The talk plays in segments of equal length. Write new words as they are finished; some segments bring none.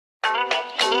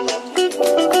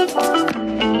Alright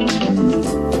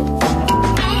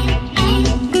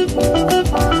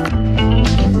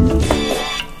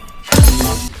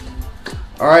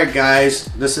guys,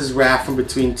 this is Raph from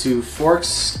Between Two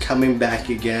Forks coming back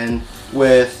again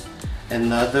with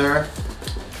another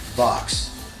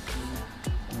box.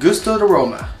 Gusto Di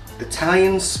Roma,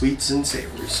 Italian sweets and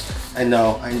savories. I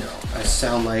know, I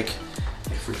sound like a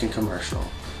freaking commercial.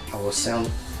 I'll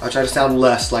try to sound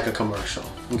less like a commercial,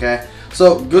 okay?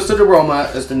 So Gusto Di Roma,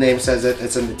 as the name says it,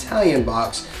 it's an Italian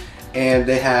box, and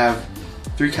they have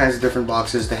three kinds of different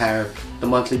boxes. They have the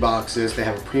monthly boxes, they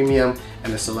have a premium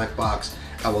and a select box.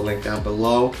 I will link down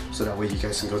below so that way you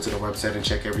guys can go to the website and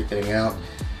check everything out.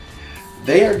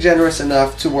 They are generous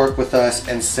enough to work with us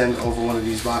and send over one of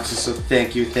these boxes, so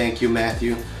thank you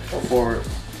Matthew for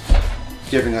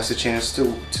giving us a chance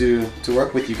to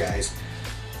work with you guys.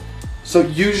 So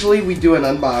usually we do an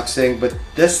unboxing, but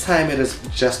this time it is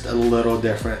just a little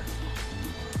different.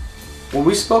 When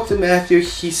we spoke to Matthew,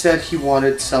 he said he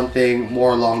wanted something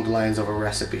more along the lines of a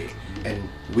recipe, and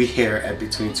we here at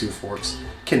Between Two Forks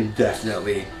can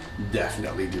definitely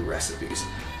do recipes.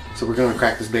 So we're gonna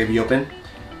crack this baby open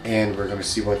and we're gonna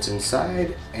see what's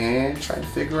inside and try to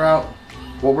figure out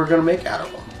what we're gonna make out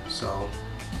of them. So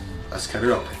let's cut it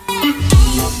open.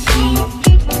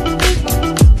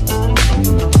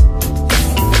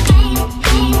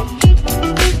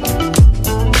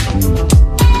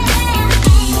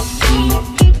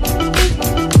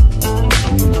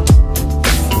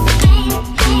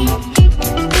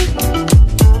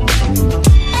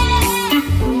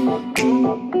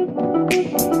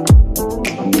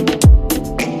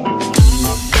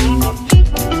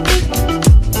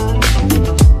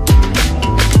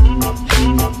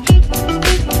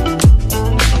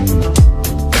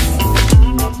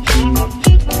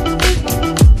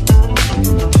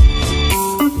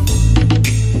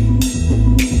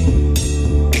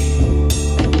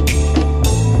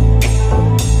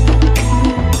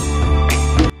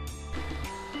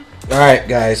 Alright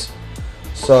guys,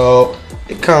 so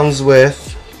it comes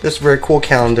with this very cool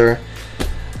calendar.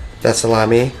 That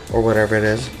salami, or whatever it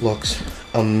is, looks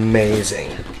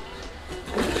amazing.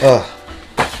 Oh,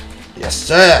 yes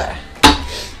sir.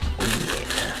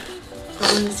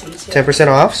 10%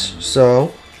 off,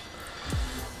 so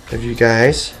if you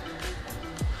guys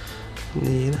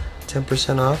need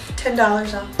 10% off.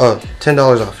 $10 off. Oh,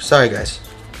 $10 off. Sorry guys.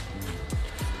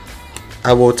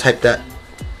 I will type that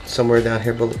somewhere down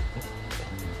here below.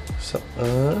 So,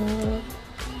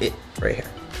 right here.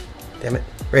 Damn it,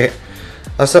 right here.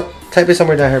 Also, type it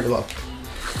somewhere down here below.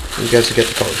 You guys will get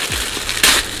the code.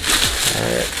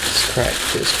 Alright, let's crack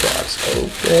this box open.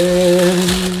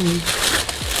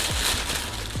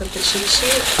 With the cheat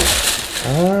sheet?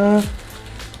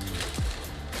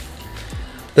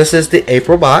 This is the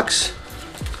April box.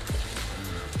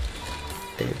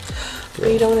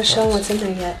 But you don't want to show them what's in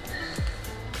there yet.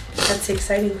 That's the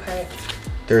exciting part.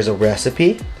 There's a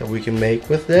recipe that we can make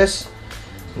with this.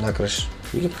 I'm not gonna.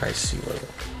 You can probably see what.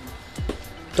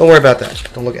 Don't worry about that.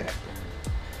 Don't look at it.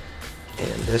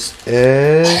 And this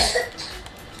is.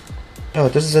 Oh,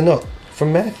 this is a note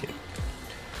from Matthew.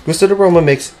 Gusto Di Roma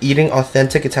makes eating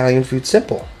authentic Italian food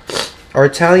simple. Our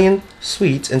Italian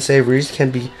sweets and savories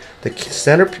can be the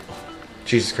center.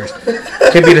 Jesus Christ.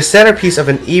 Can be the centerpiece of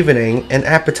an evening, an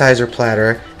appetizer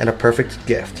platter, and a perfect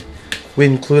gift. We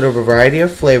include a variety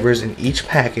of flavors in each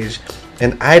package,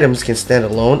 and items can stand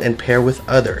alone and pair with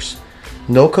others.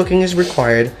 No cooking is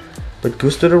required, but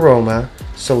Gusto Di Roma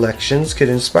selections could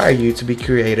inspire you to be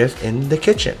creative in the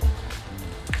kitchen.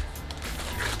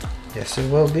 Yes,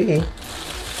 it will be.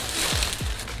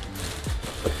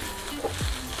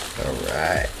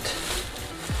 Alright.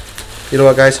 You know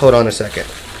what, guys? Hold on a second.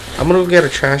 I'm gonna go get a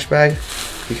trash bag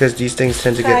because these things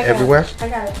tend to get everywhere. I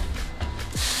got it.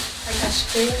 I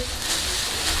got you.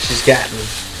 She's got me.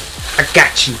 I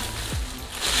got you.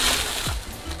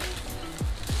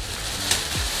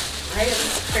 Right,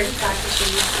 it's pretty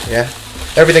packaging. Yeah.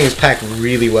 Everything is packed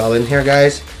really well in here,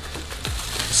 guys.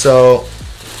 So,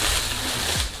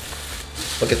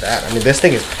 look at that. I mean, this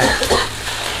thing is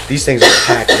packed. These things are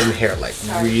packed in here like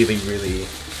really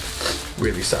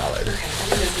solid.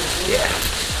 Yeah.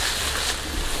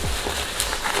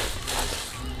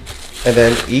 And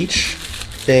then each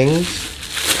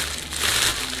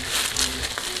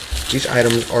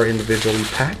items are individually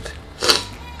packed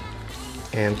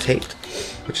and taped,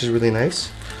 which is really nice.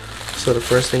 So the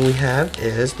first thing we have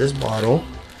is this bottle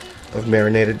of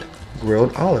marinated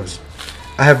grilled olives.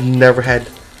 I have never had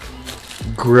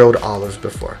grilled olives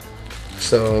before,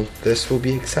 so this will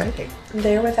be exciting.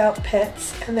 They're without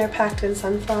pits, and they're packed in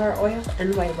sunflower oil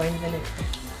and white wine vinegar.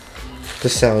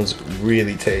 This sounds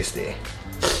really tasty.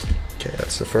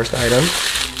 That's the first item.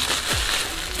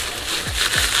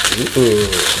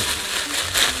 Ooh.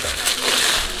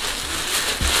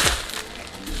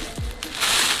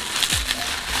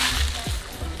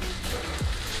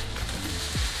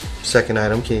 Second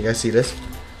item, can you guys see this?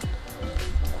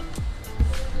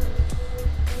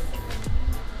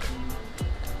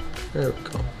 There we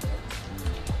go.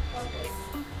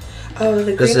 Oh, the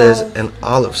green This is an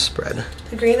olive spread.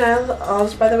 The green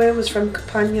olives, by the way, was from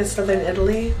Campania, southern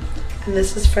Italy. And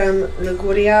this is from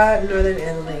Liguria, northern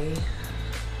Italy.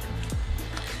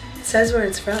 It says where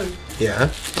it's from.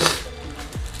 Yeah.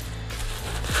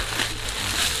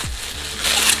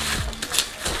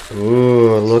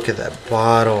 Ooh, look at that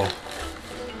bottle.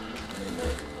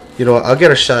 You know what, I'll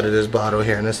get a shot of this bottle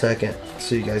here in a second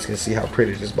so you guys can see how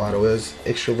pretty this bottle is.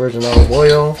 Extra virgin olive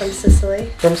oil. From Sicily.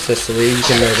 From Sicily. You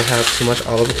can never have too much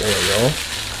olive oil.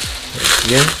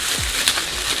 Thank you.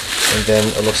 And then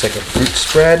it looks like a fruit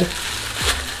spread.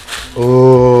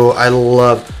 Ooh, I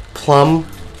love plum.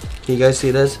 Can you guys see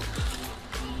this?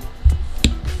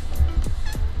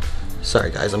 Sorry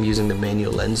guys, I'm using the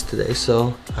manual lens today,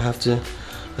 so I have to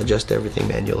adjust everything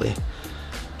manually.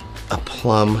 A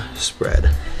plum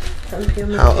spread.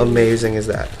 How amazing is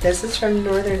that? This is from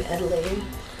northern Italy.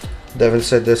 Devin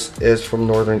said this is from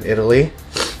northern Italy.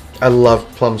 I love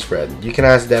plum spread. You can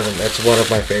ask Devin, that's one of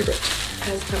my favorites. It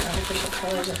has no artificial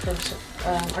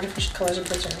colors or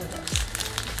preservatives.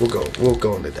 We'll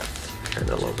go into depth in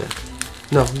a little bit.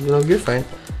 No, you're fine.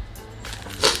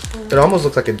 It almost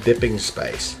looks like a dipping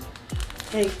spice.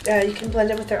 Yeah, you can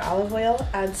blend it with their olive oil,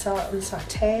 add salt and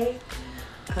saute.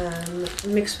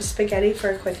 Mix with spaghetti for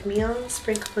a quick meal.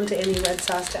 Sprinkle into any red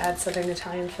sauce to add southern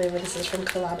Italian flavor. This is from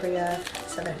Calabria,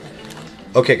 southern Italy.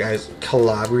 Okay guys,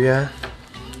 Calabria.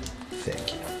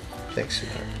 Thank you. Thanks,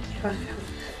 sweetheart. You're welcome.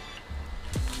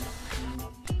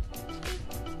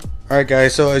 Alright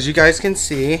guys, so as you guys can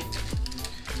see,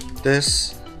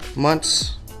 this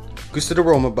month's Gusto Di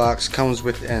Roma box comes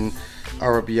with an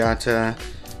arrabbiata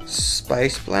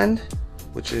spice blend,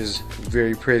 which is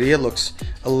very pretty. It looks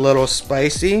a little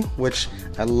spicy, which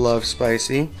I love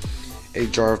spicy. A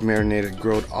jar of marinated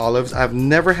grilled olives. I've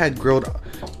never had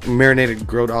marinated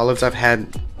grilled olives. I've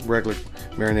had regular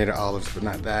marinated olives, but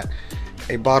not that.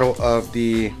 A bottle of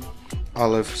the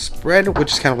olive spread,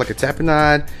 which is kind of like a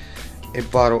tapenade. A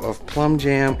bottle of plum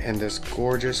jam, and this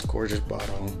gorgeous, gorgeous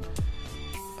bottle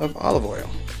of olive oil.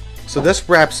 So this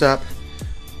wraps up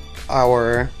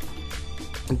our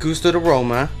Gusto Di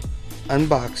Roma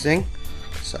unboxing.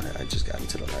 Sorry, I just got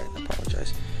into the light. I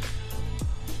apologize.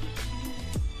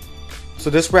 So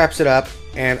this wraps it up,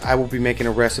 and I will be making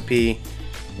a recipe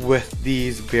with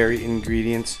these very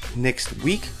ingredients next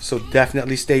week. So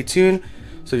definitely stay tuned.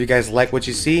 So if you guys like what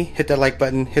you see, hit that like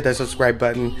button, hit that subscribe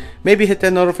button, maybe hit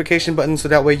that notification button so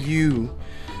that way you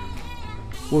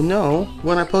will know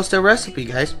when I post a recipe,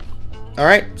 guys.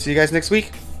 Alright, see you guys next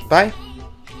week. Bye.